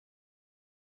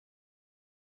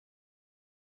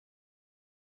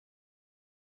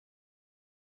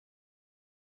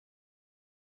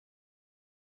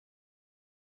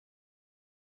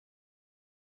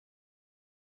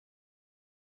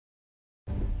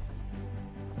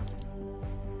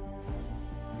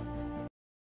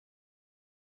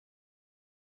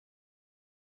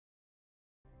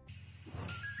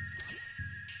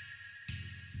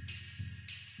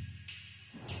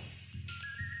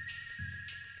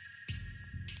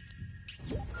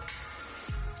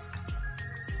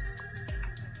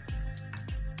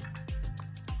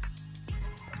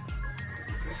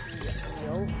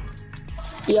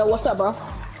Yo, what's up, bro? Man,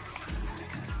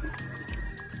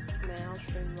 I'm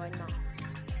streaming right now.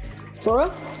 For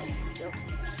real? Yep.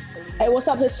 Hey, what's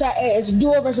up, his chat? Hey, it's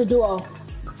duo versus duo.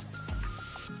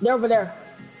 They're over there.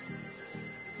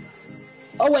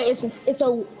 Oh wait, it's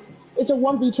a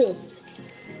 1v2.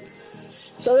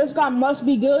 So this guy must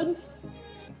be good.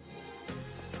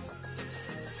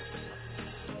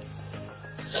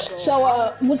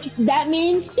 So that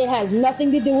means it has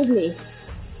nothing to do with me.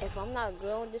 If I'm not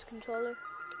good on this controller,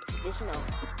 just know.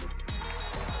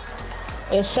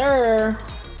 Yes, sir.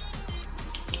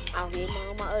 I'll get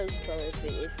on my other controller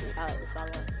if I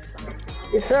learn.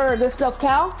 Yes, sir. Good stuff,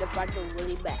 Cal. If I do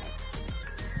really bad.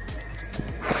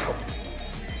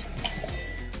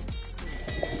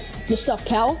 Good stuff,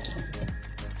 Cal.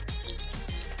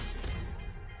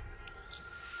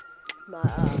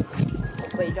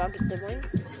 Wait, y'all get the win?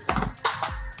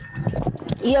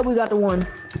 Yeah, we got the one.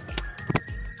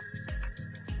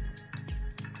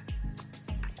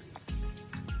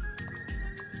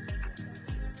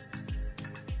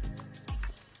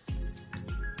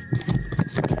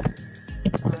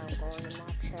 I'm going in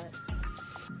my chat.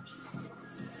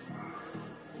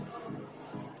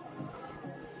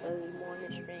 Early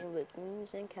morning stream with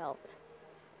greenz and Calvin.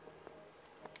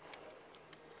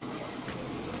 I'll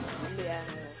be out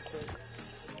here real quick.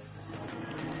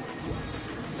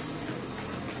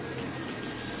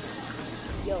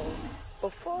 Yo,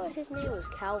 before his name was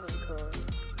Calvin Curry.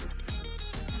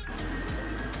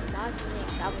 Now his name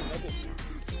is Calvin Edison.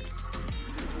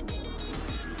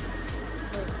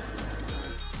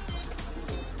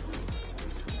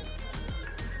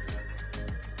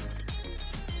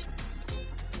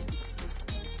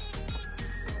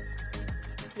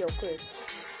 Yo, Chris.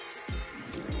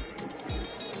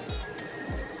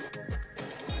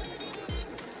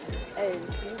 Hey,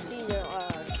 can you see the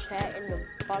chat in the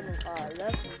bottom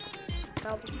left?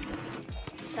 Calvin?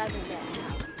 Type in that.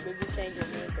 Did you change your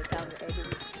name to Calvin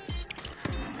Edison?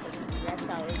 That's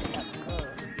how it got called.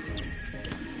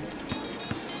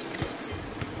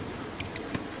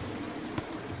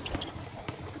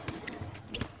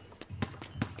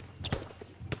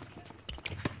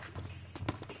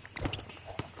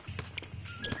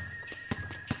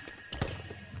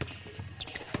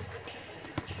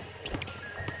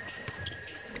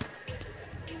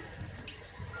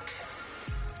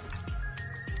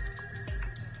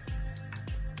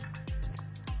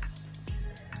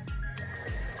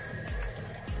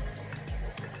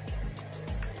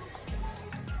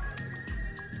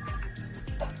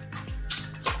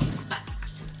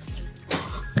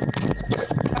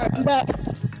 I'm back.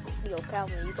 Yo,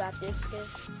 Calvin, you got this skin?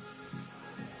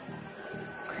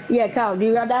 Yeah, Cal, do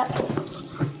you got that?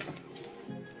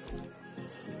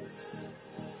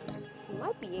 You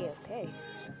might be AFK.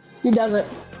 He doesn't.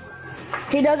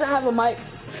 He doesn't have a mic.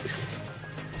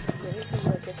 Maybe he can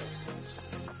look at this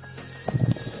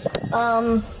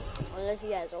skin. Unless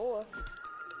he has ore.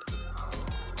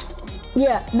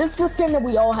 Yeah, this is the skin that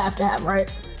we all have to have,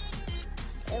 right?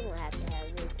 Everyone has to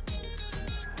have this.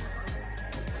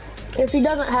 If he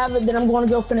doesn't have it, then I'm going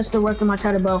to go finish the rest of my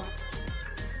cheddar bow.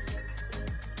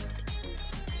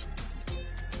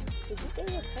 Did you get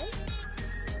AFK?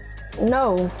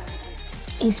 No.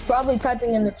 He's probably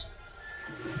typing in the...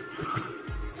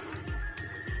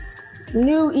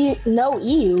 no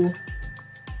EU.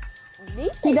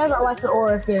 He doesn't like the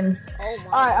aura skin. Oh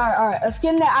my. Alright. A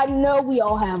skin that I know we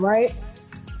all have, right?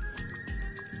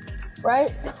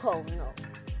 Right? Oh no.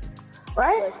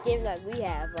 Right? But skins like we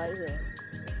have right here.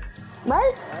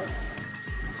 Right? Right?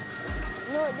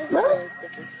 No, this Really? is a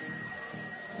different skin.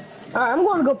 Alright, I'm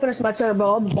going to go finish my cheddar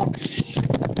bow. I'll be back.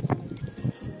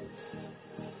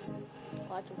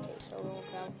 Watch him take so long,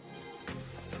 Calvin.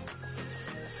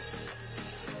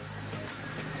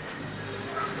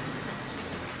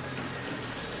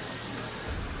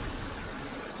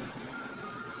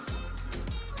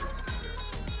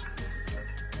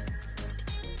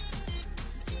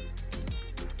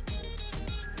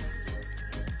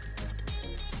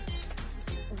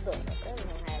 Look,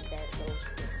 everyone has that those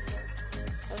skins.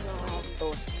 Everyone has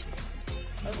those skins.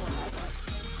 Everyone has that.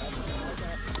 Everyone has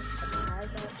that. Everyone has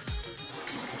that.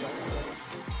 Everyone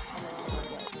has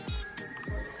that.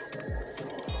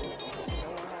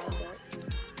 Everyone has that.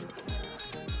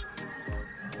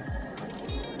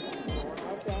 Everyone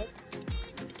has that.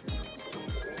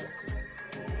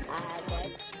 I have that.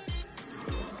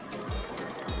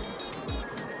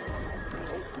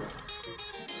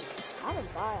 I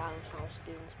don't buy Iron Sound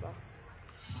skins, bro.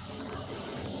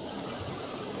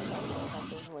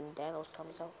 When Danos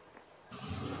comes out.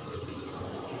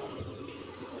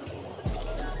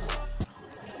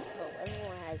 Bro,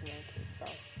 everyone has monkeys, bro.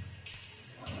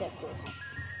 Except Chris.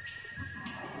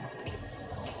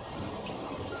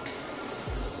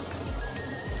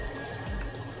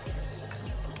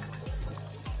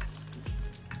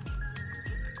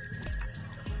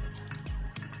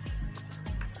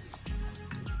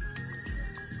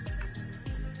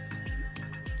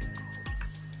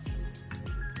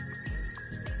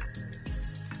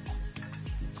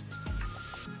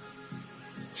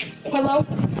 Hello?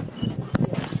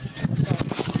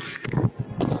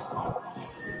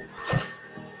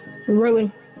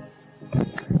 Really?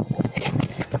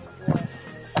 What?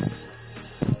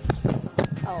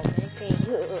 Oh man,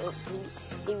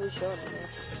 he was showing me.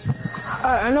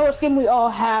 I know it's thing we all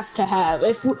have to have.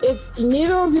 If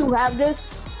neither of you have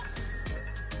this,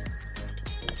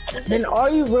 then are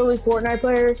you really Fortnite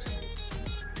players?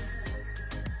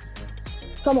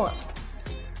 Come on.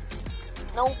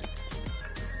 Nope.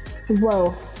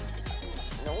 Bro.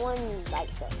 No one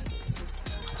likes that.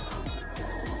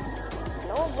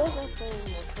 No one doesn't play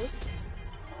more.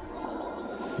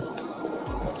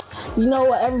 You know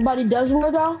what everybody does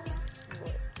wear though?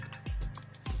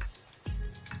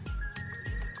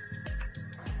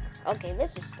 Okay,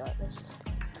 let's just start.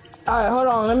 Alright, hold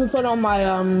on. Let me put on my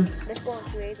Let's go on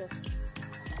creative.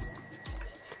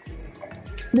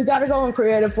 We gotta go on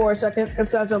creative for a second,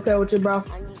 if that's okay with you, bro.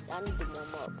 I need to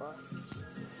warm up, bro.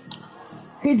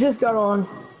 He just got on.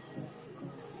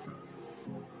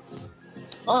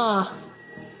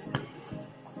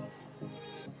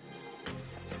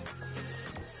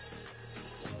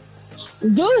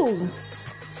 Dude!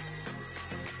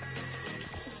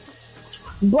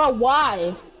 Bro,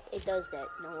 why? It does that.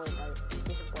 Don't worry about it.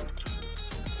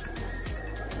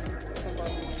 It's a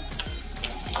bug.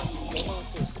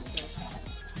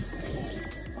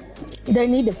 They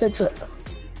need to fix it.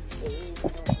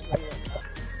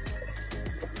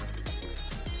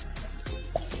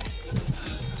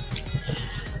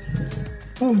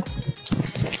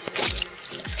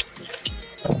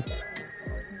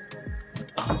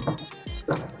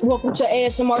 Welcome to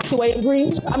ASMR 2AM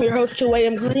Greens. I'm your host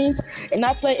 2AM Greens, and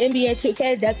I play NBA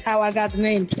 2K. That's how I got the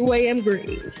name 2AM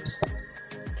Greens.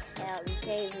 You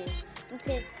can't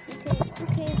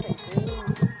even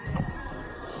green.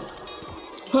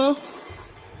 Huh?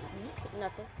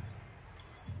 Nothing.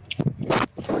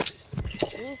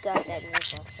 You got that name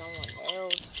from someone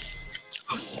else.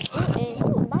 And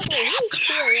by the way, who's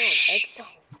 2AM EXO?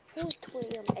 Who's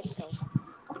 2AM EXO?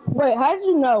 Wait, how did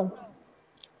you know?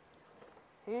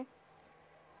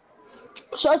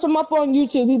 Search him up on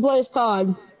YouTube. He plays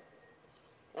COD.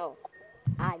 Oh,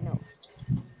 I know.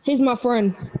 He's my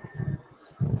friend.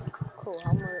 Cool.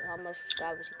 How much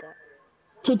subscribers you got?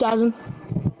 2,000.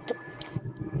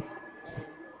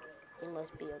 He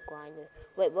must be a grinder.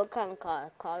 Wait, what kind of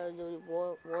COD? Call of Duty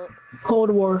War?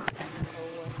 Cold War.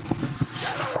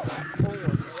 Cold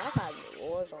War. I got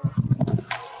Warzone.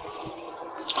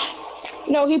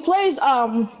 No, he plays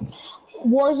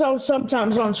Warzone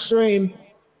sometimes on stream.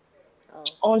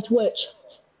 On Twitch.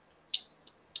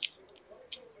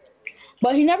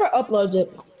 But he never uploads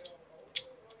it.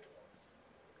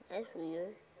 That's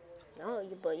weird. No,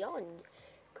 but y'all,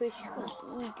 Chris, you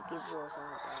need to get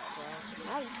Warzone back,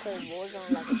 bro. I've played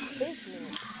Warzone like a quick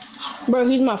minute. Bro,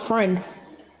 he's my friend.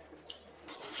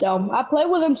 So, I play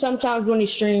with him sometimes when he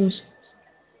streams.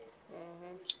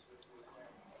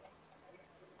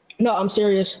 No, I'm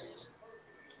serious.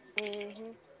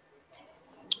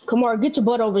 Come on, get your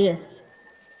butt over here.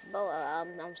 Bro,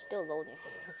 I'm still loading.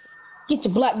 Get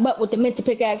your black butt with the minty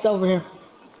pickaxe over here.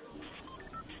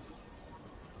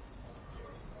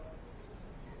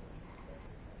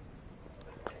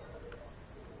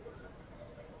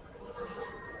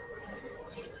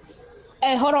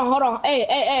 Hey, hold on.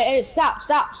 Hey,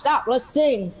 stop. Let's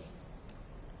sing.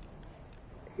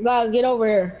 Guys, get over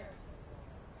here.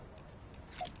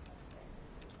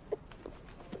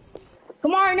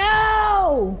 Come on,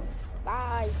 no!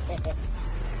 Bye.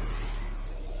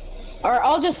 Alright,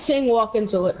 I'll just sing, walk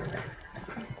into it.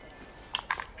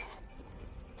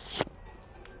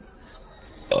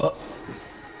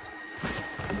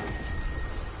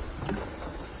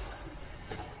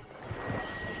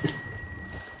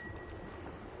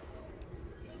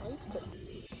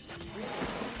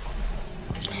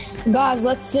 Guys,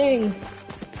 let's sing.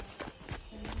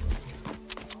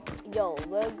 Yo,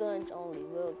 real guns only,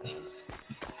 real guns.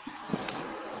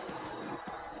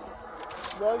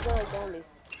 Real guns only.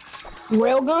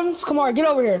 Railguns? Come on, get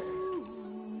over here.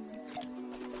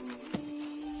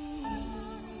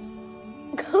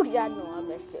 Oh, yeah, I know I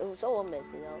messed it. Someone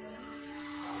messed it up.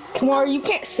 Come on, you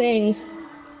can't sing.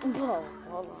 Bro,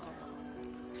 hold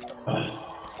on.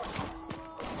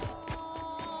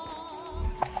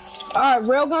 Alright,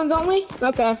 railguns only?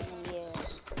 Okay. Yeah.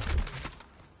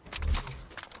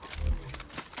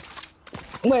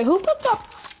 Wait, who picked up?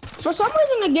 For some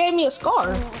reason, it gave me a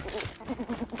scar.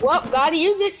 Well, gotta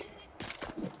use it.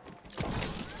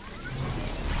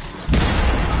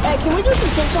 Hey, can we do some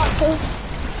trick shot too?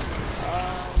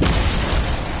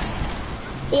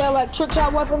 Yeah, like trick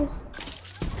shot weapons.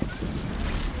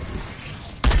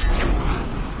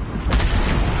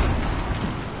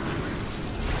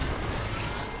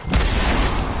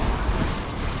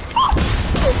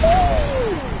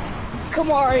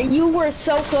 Kamari, you were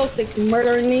so close to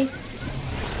murdering me.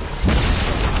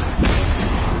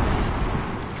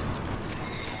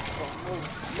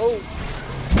 Move.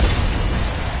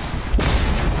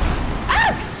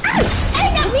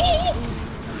 Ain't that me?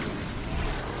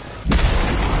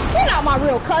 You're not my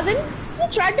real cousin. You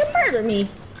tried to murder me.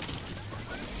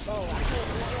 Oh, I can't.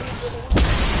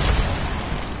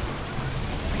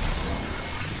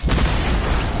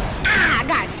 I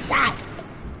got shot.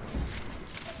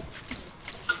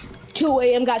 2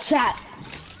 a.m. got shot.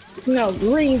 No,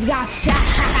 greenz got shot.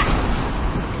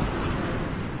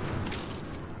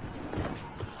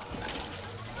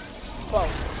 Whoa.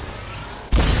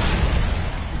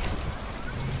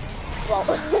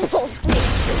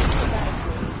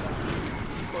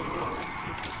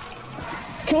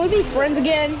 Can we be friends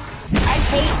again? I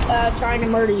hate trying to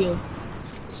murder you.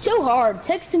 It's too hard. It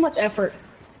takes too much effort.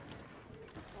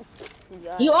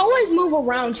 You always move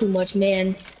around too much,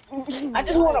 man. I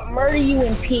just want to murder you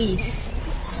in peace.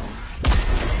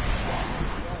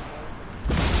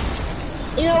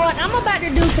 You know what? I'm about to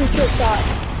do some trick shots.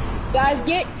 Guys,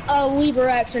 get a lever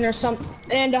action or something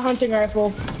and a hunting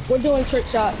rifle. We're doing trick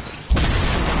shots.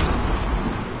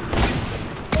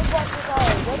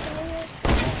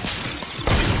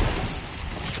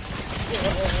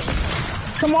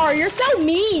 Kamar, you're so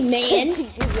mean, man.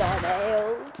 Give y'all the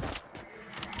hell.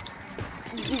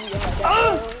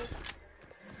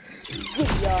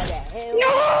 No,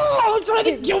 I'm trying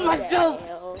to kill myself.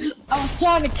 I'm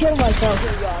trying to kill myself.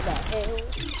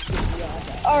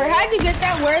 Alright, how'd you get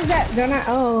that? Where is that gun at?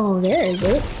 Oh, there is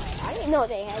it. I didn't know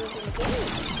they had it in the game.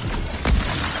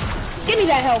 Give me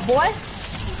that hell, boy.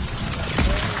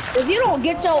 If you don't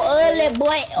get your ugly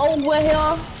boy over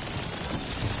here.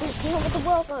 What's going on with the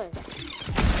well gun?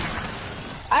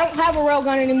 I don't have a rail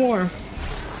gun anymore.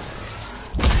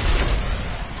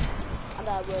 I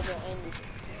got a rail gun and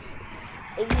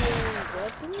is it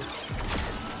weapons?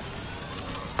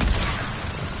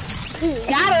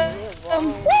 Got him.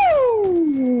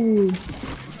 Woo!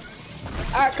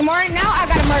 Alright, Kamari, now I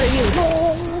gotta murder you.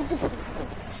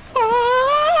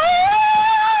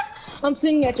 I'm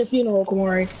singing at your funeral,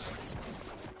 Kamari.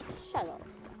 Shut up.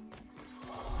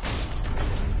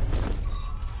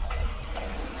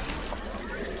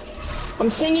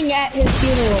 I'm singing at his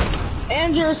funeral.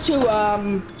 And yours too,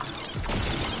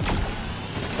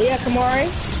 yeah, Kamari.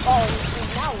 Oh,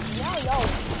 now,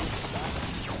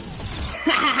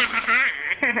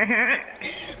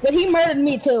 But he murdered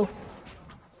me too.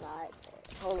 Alright,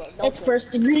 hold on. It's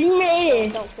first degree murder.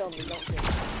 Don't kill me, don't kill me.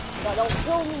 No, don't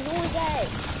kill me, who is that?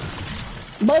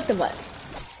 Both of us.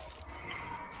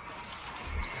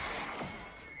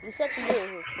 Reset the door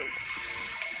real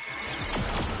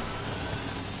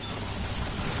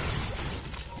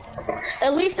quick.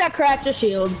 At least I cracked a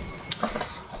shield.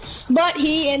 But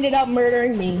he ended up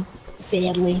murdering me,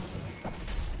 sadly.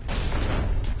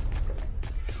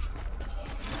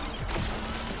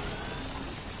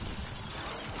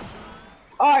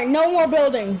 Alright, no more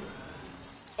building.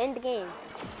 End the game.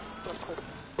 Real quick.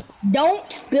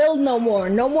 Don't build no more.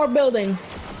 No more building.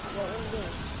 Well, end the game.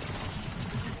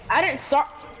 I didn't start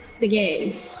the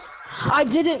game. I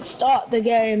didn't start the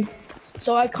game,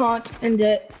 so I can't end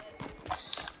it.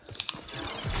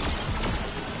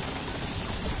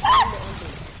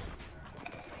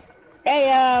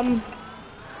 Hey, I'm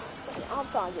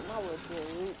trying to get my way to a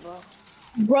loot, bro.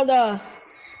 brother,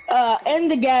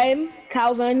 end the game,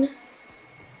 Calvin.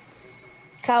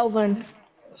 Calvin.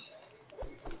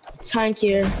 Thank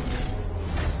you.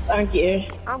 Thank you.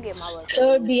 I'm getting my way to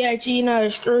So, BHE, no,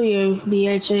 screw you,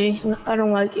 BHE. I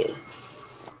don't like it.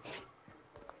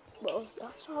 bro.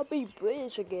 That's how I be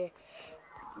British again.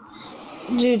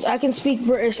 Dudes, I can speak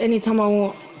British anytime I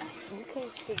want. You can't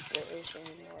speak British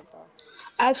anymore, bro.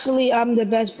 Actually, I'm the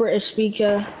best British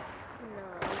speaker. No,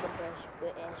 I'm the best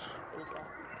British speaker.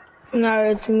 No,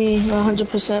 it's me,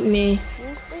 100% me. You speak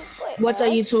British? What are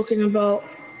you talking about?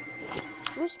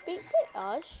 You speak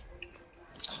British?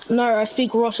 No, I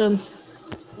speak Russian.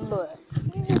 But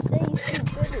you just say you speak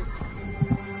British.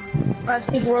 I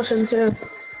speak Russian too.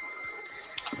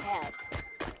 Have.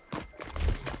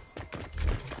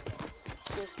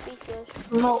 You speak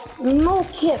Russian? No, no,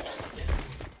 Kip.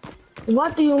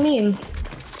 What do you mean,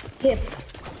 Kip?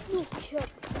 You Kip.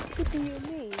 What do you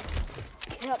mean?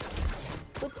 Kip.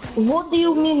 What do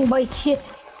you mean by Kip?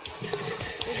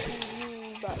 What do you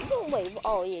mean by... No, wait.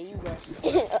 Oh, yeah, you right.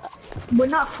 We're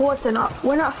not fighting.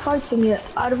 We're not fighting yet,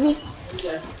 are we?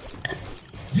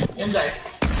 MJ.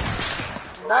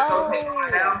 No. Go take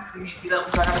mine down. You need to get up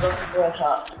so I gotta go to the grill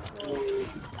shop.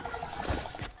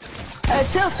 Hey,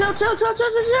 chill.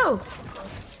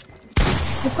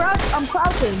 I'm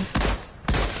crouching.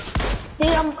 See,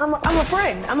 I'm a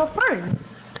friend. I'm a friend.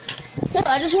 Yeah,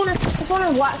 I just wanna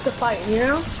watch the fight, you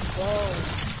know?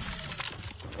 Whoa.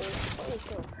 What is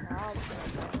your problem?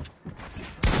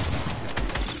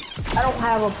 I don't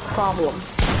have a problem.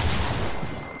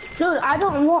 Dude, I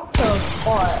don't want to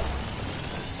fight.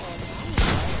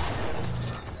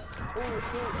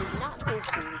 Ooh, not this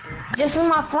dude. This is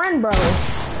my friend, bro.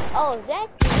 Oh, Zach.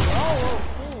 Oh,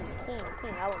 King.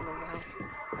 I remember him.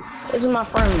 This is my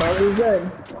friend, bro. He's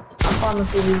good. I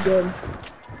promise you, he's good.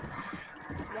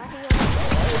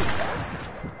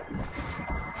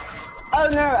 Oh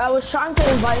no, I was trying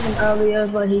to invite him earlier,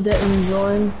 but he didn't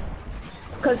join.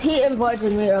 Cause he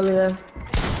invited me earlier.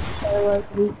 So, like,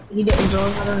 he didn't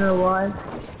join. I don't know why.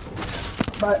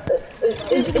 But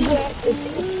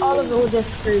all of it was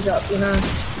just screwed up, you know.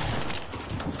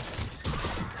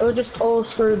 It was just all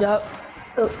screwed up.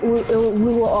 We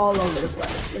were all over the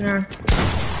place, you know.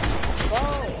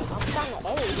 Whoa, I'm trying to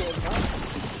edit here, bro.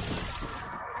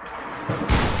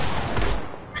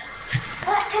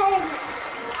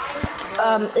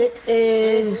 It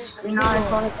is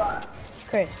 9:25.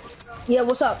 Chris. Yeah,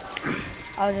 what's up?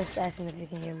 I was just asking if you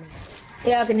can hear me.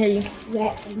 Yeah, I can hear you.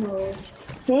 Yeah, no.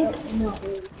 Hmm? No.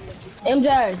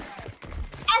 MJ.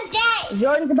 MJ!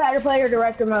 Jordan's a better player,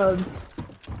 director mode.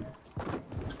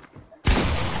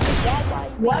 That's why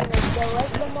you What? being the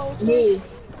wet mode. Me.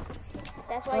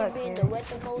 That's why you being the wet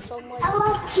mode so much. I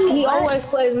love kids. He always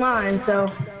plays mine,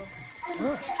 so. I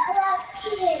love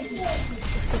kids.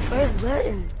 Where's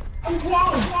button? MJ!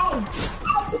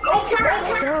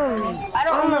 I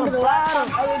don't remember the last time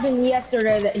other than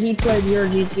yesterday that he played your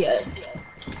GTA.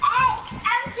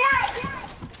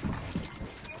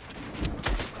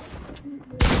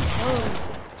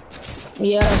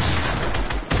 Yes.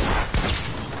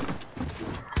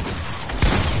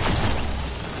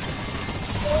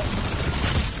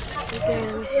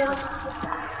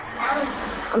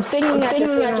 I'm singing that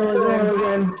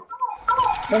again.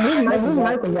 But whose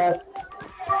mic is that?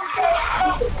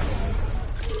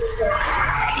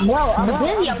 Bro, I'm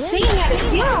busy. I'm singing at a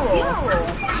funeral.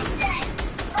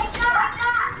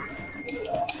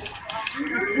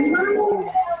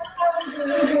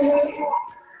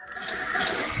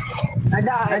 I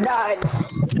died.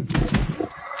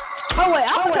 Oh wait, I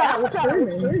forgot I was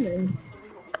streaming.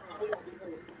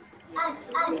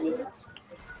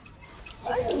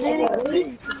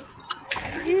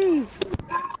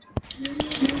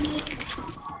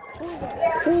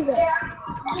 Who's that?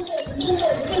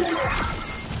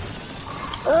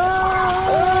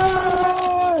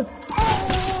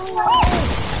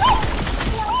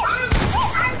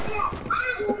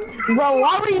 Bro,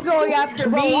 why were you going after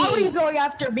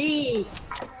me?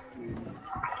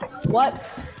 What?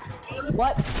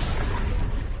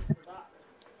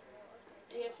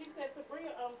 Yeah, she said to bring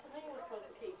tomatoes for the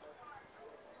people.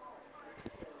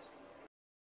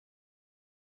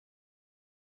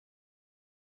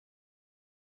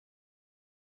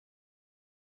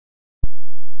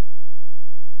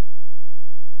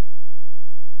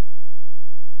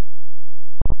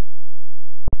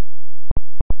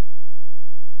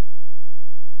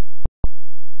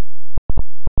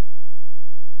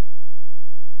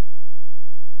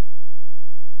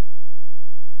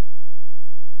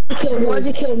 Why'd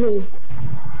you kill me?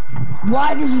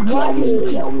 Why did you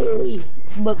kill me?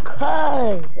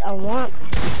 Because I want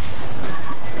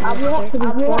to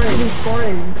be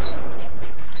friends.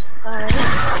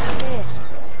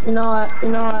 You know what?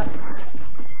 No,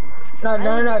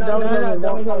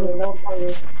 don't kill me.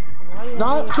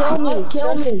 Don't kill me,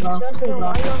 kill me, bro.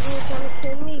 Why you over here trying to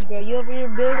kill me, bro? You over here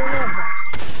building up,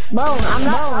 Bro, I'm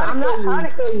not trying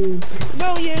to kill you. bro.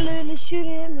 You're literally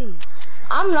shooting at me.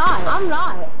 I'm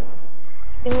not.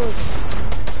 It was,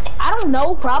 I don't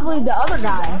know, probably the other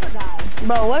guy.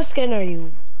 bro, what skin are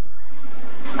you?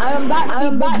 I'm about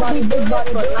to be big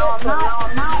body, but no,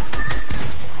 I'm not.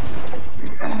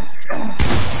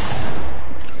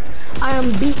 I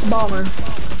am Beach Bomber.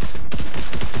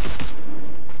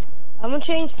 I'm gonna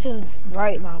change to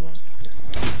Bright Mama.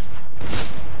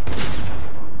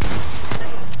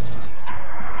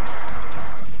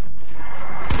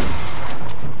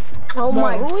 Oh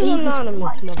my Who is Jesus anonymous,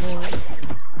 Christ. my boy?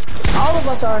 All of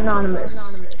us are anonymous.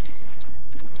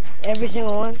 Every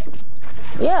single one?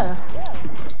 Yeah.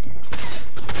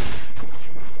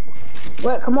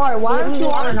 Wait, Kamari, why aren't you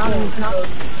on anonymous now?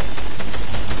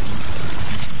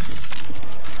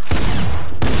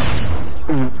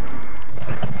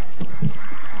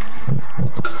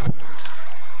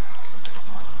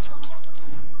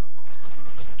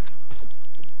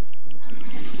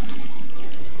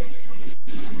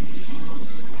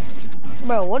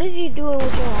 Bro, what is you doing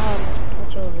with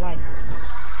your life?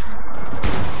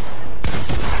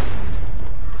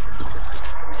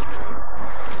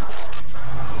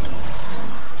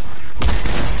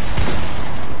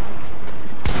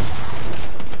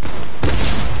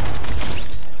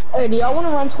 Hey, do y'all want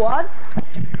to run squads?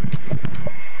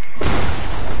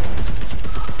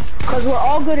 Cause we're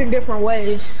all good in different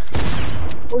ways.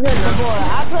 We're good now. Boy,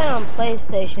 I play on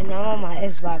PlayStation. I'm on my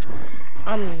Xbox.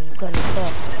 I'm gonna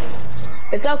suck.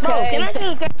 It's okay. Bro, can I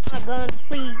just grab my guns,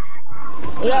 please?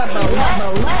 Yeah, bro.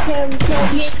 Let him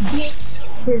get his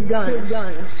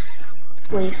guns.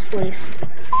 Please. Sorry,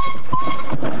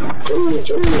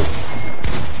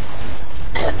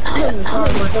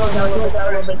 my dog got a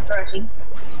little bit scratchy.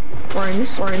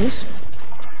 Friends. Alright,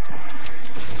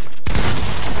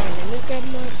 let me grab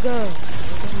my gun.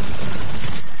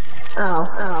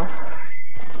 Ow.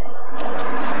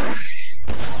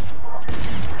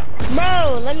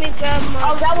 Bro, let me grab my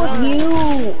Oh, that was gun. you.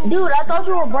 Dude, I thought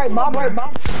you were Bright Bomb.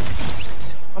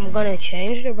 I'm gonna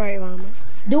change the Bright Bomber.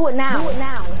 Do it now.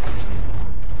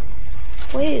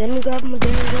 Wait, let me grab my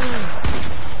damn gun.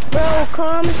 Bro,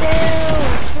 calm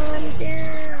down.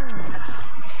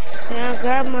 Can I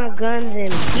grab my guns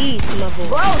in peace, my boy?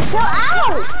 Bro, chill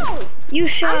out. You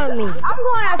shot me. I'm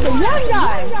going after one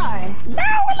guy. No,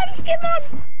 let me get my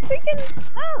freaking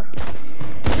stuff.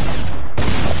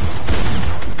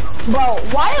 Bro,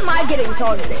 why am I getting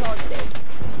targeted?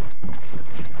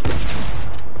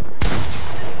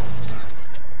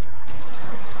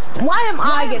 Why am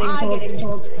I getting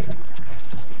targeted?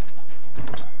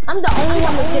 I'm the only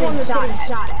one that's getting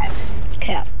shot at.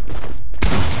 Cap.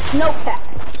 No cap.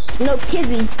 No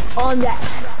kizzy on that.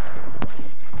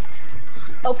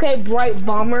 Okay, Bright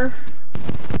Bomber.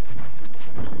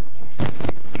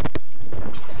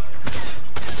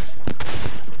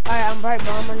 Alright, I'm Bright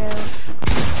Bomber now.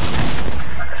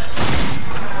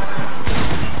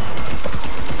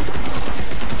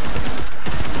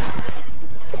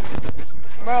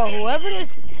 Bro, whoever this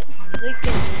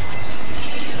freaking,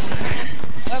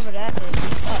 whoever that is,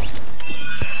 oh.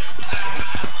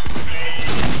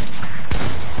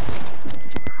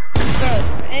 Bro,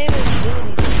 aim is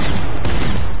booty.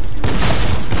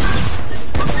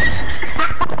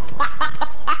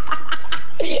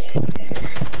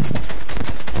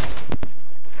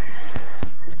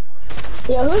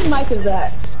 Yo, whose mic is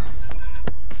that?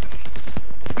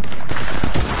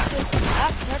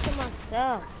 Stop touching my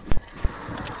stuff.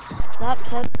 Stop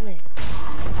touching it.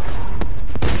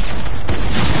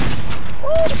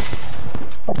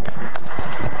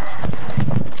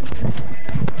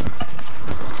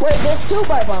 Wait, there's two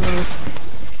Bright Bombers.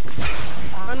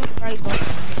 I'm Bright Bomber.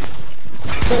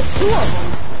 There's two of them.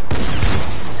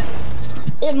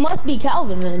 It must be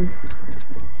Calvin then.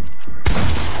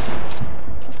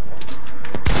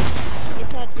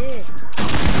 Yes, I did.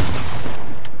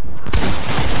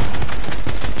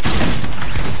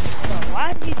 Bro,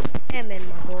 why did you spamming,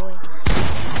 my boy?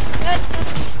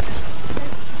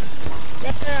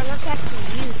 I'm not talking to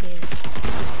you, dude.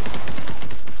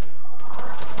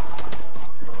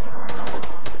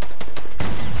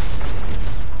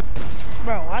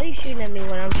 Bro, why are you shooting at me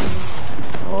when I'm shooting a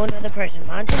whole nother person?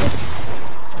 Mind your business.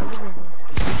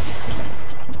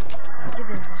 Mind your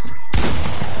business.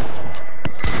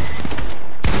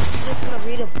 You just wanna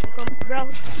read a book on me, bro?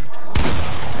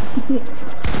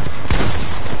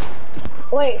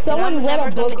 Wait, someone read a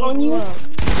book on you?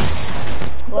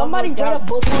 Somebody read a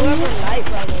book on you?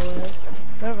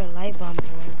 Whoever Light Bomber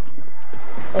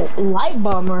was. Oh, Light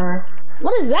Bomber?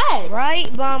 What is that?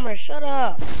 Bright Bomber, shut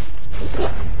up.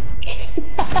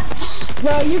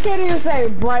 Bro, you can't even say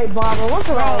Bright Bomber. What's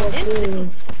wrong with you?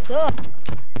 Sucks.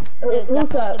 Who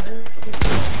sucks?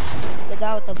 The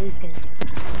guy with the blue skin.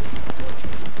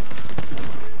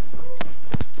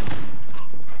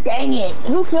 Dang it.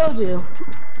 Who killed you?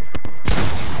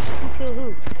 Who killed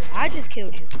who? I just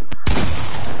killed you.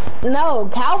 No,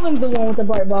 Calvin's the one with the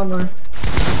Bright Bomber.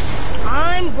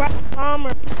 I'm Bright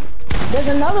Bomber. There's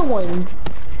another one.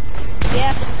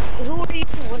 Yeah. Who are you?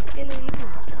 What skin are you?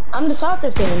 I'm the soccer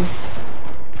skin.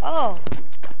 Oh.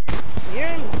 You're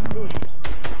in the booth.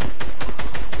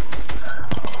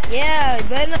 Yeah, you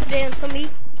better not dance to me.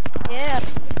 Yeah.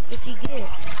 What you get?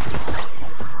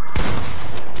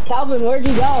 Calvin, where'd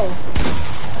you go?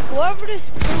 Whoever this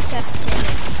blue cat is.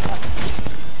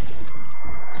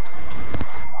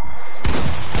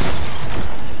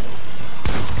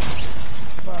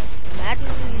 Imagine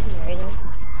you using a ray gun.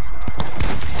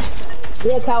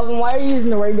 Yeah, Calvin, why are you using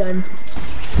the ray gun?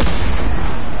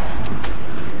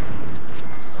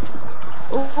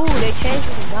 Ooh, they changed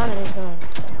the design of this gun.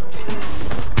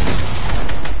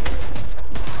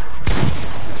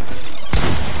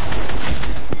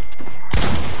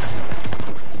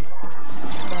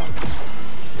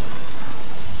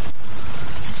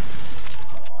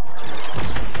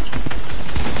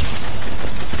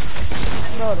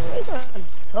 Bro, the ray gun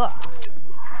sucks.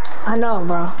 I know,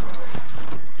 bro.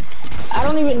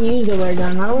 don't even use the ray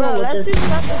gun. I don't know Bro, what let's this do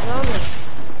snipers only.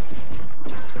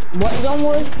 What zone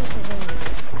was?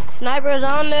 Snipers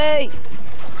only.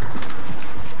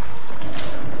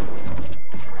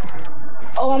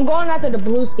 Oh, I'm going after the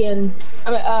blue skin.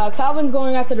 I mean, Calvin's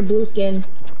going after the blue skin.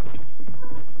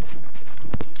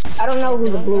 I don't know who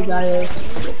the blue guy is.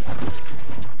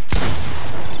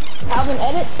 Calvin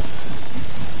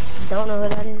edits? Don't know who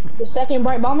that is. The second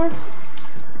bright bomber?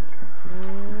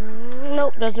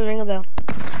 Nope, doesn't ring a bell.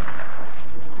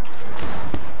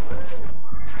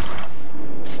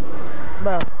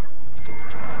 Bro.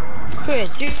 Chris,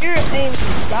 your aim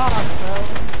is dog, bro.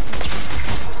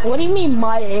 What do you mean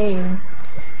my aim?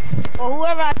 Well,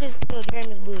 whoever I just killed, your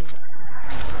aim is blue.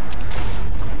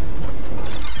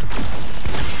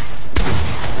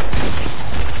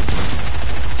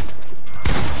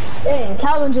 Dang,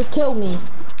 Calvin just killed me.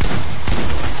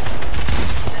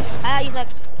 Ah, he's up.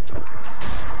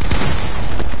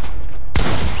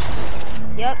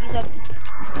 Yep, he's up.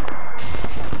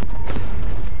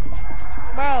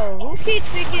 Bro, who keeps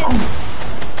picking?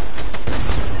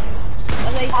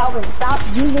 Okay, Calvin, stop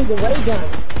using the ray gun.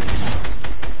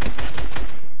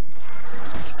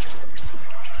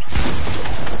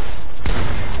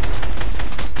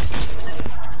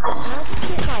 How'd you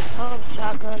get my pump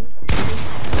shotgun?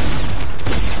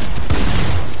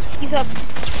 He's up.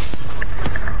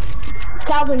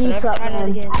 Calvin, you suck,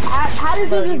 man. How did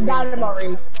you just die in my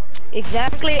race?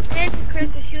 Exactly. And Chris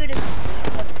is shooting.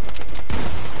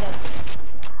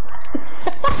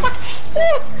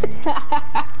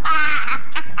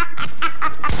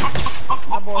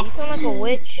 Oh boy, you sound like a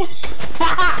witch.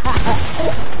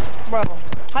 Bro,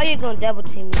 how you gonna double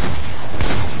team me?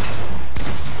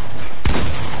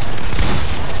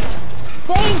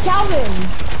 Dang, Calvin!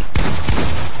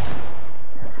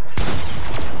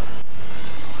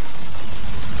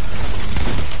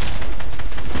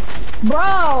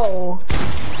 Bro!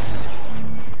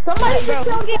 Somebody Bro, just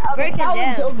killed me. breaking Calvin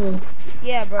down. killed me.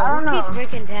 Yeah, bro, I don't who know. keeps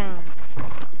breaking down?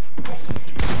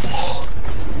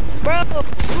 Bro,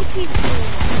 who keeps doing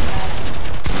that?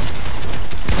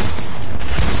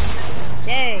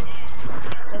 Dang.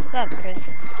 What's up, Chris?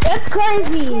 That's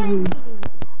crazy!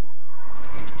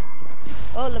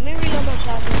 Oh, let me reload my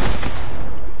shotgun.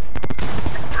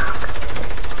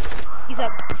 He's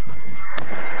up.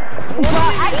 Bro,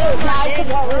 how do you die to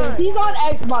that race? He's on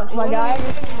Xbox, my guy.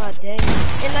 My dang.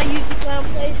 And I usually play on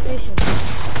PlayStation.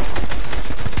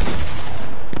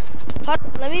 Hold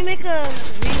on, let me make a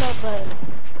reload button.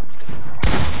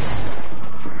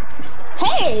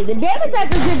 Hey, the damage I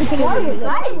just did to Kamari was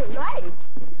nice.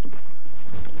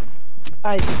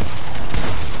 Alright.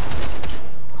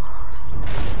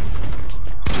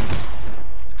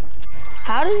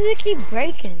 How does it keep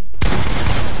breaking?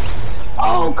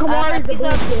 Oh, Kamari's the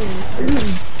blue skin.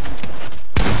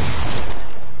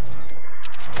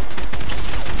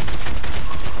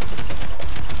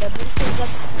 The blue skin's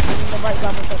up and the white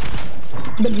bomb's up.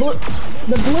 The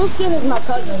blue skin is my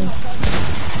cousin.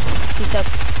 He's up.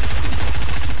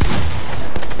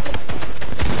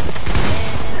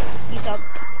 And he's up.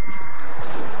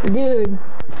 Dude.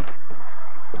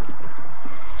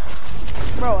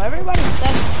 Bro, everybody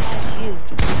sucks besides you.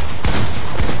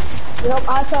 Nope,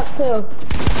 I suck too.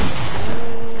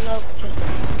 Nope, just me.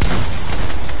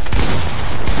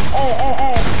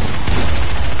 Hey.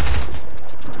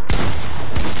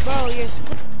 Bro, you're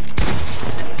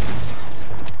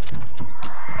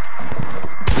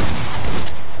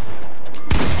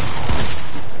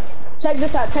Check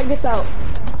this out.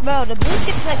 bro, the blue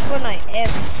skin's like Fortnite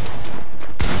ever.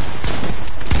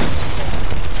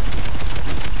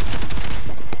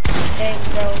 Dang,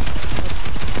 bro.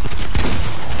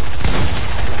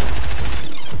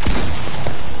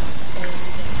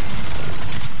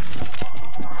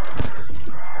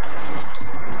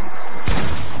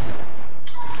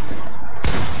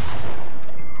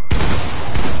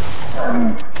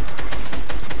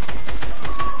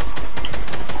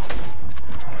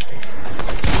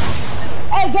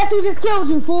 Hey, guess who just killed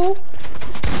you, fool?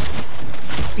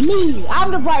 Me,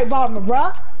 I'm the bright bomber,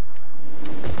 bruh.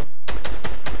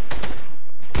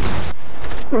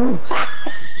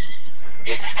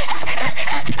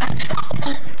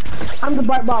 I'm the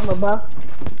bright bomber, bruh.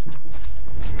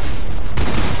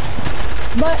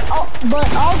 But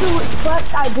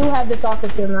I do have this soccer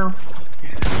skin now.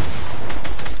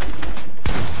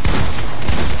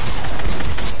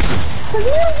 Cause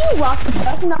you rock the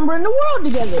best number in the world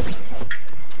together.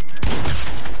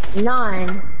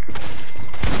 9.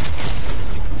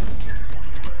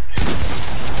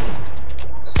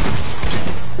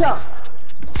 So,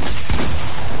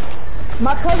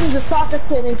 my cousin's a soccer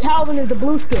skin and Calvin is the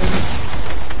blue skin.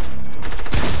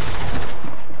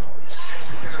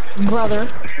 brother.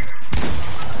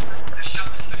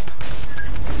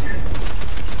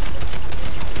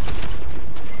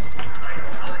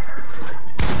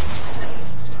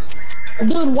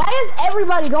 Dude, why is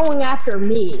everybody going after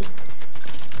me?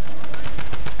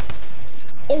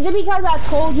 Is it because I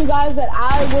told you guys that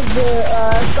I was the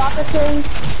soccer king?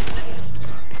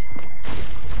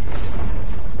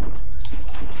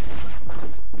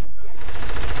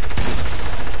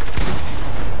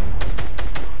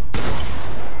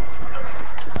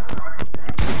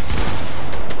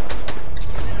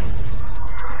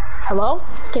 Hello?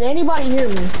 Can anybody hear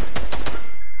me?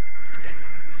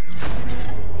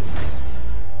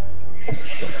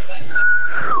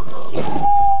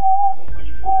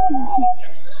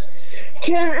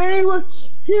 Can anyone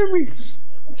hear me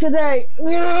today?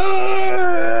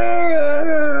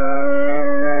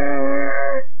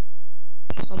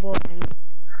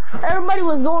 Everybody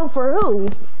was going for who?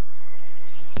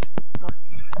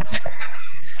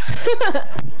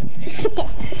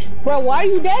 Bro, why are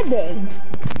you dead then?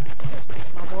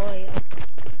 My boy.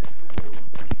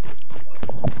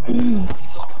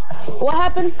 What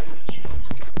happened?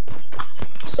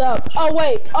 So, oh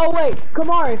wait,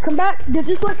 Kamari, come back. Did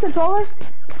you switch controllers?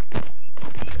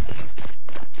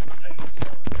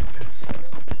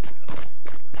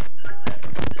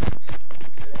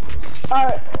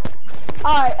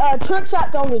 Alright, trick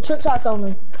shots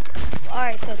only.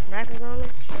 Alright, so snipers only?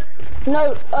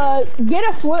 No, get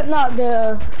a flint knock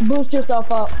to boost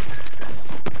yourself up.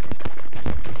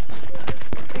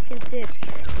 Freaking tip.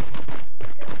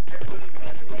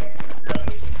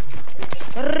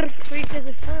 Freak is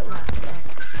a front line.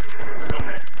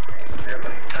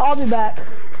 I'll be back.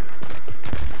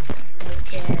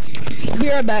 Okay. Be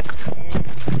right back.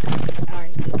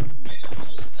 Alright.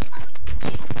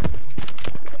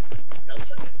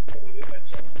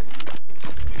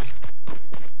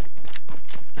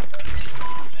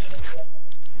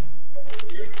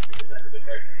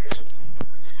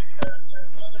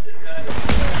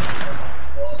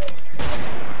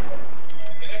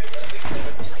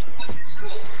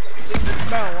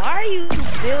 Bro, why are you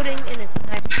building in a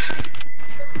sniper?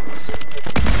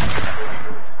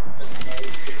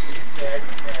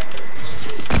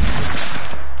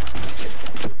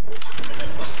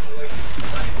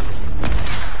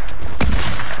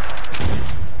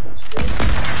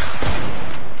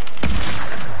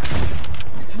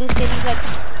 Blue City's like,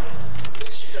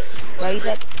 bro, he's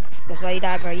like, that's why he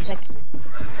died, bro, he's like,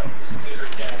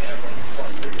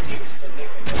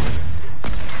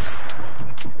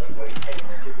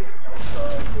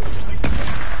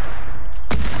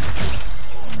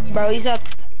 bro, he's up.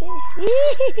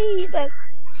 He's up.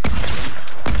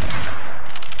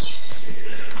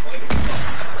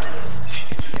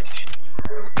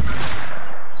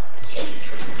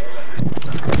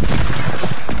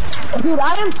 Dude,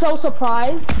 I am so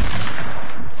surprised.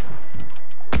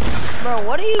 Bro,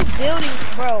 what are you building?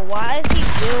 Bro, why is he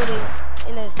building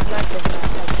in a sniper map?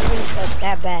 Like, really like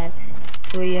that bad.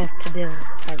 What do you have to do?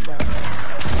 Like, bro.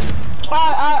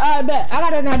 I bet. I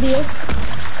got an idea.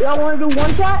 Y'all want to do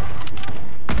one shot?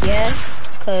 Yeah,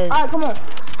 cause. Alright, come on.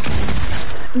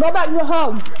 Go back to the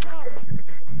hub.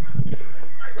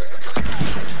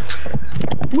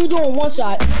 We doing one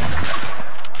shot.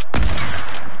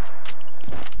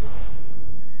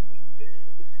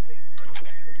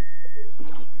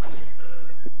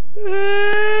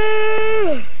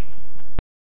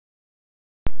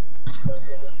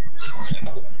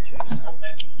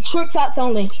 Trick shots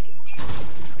only.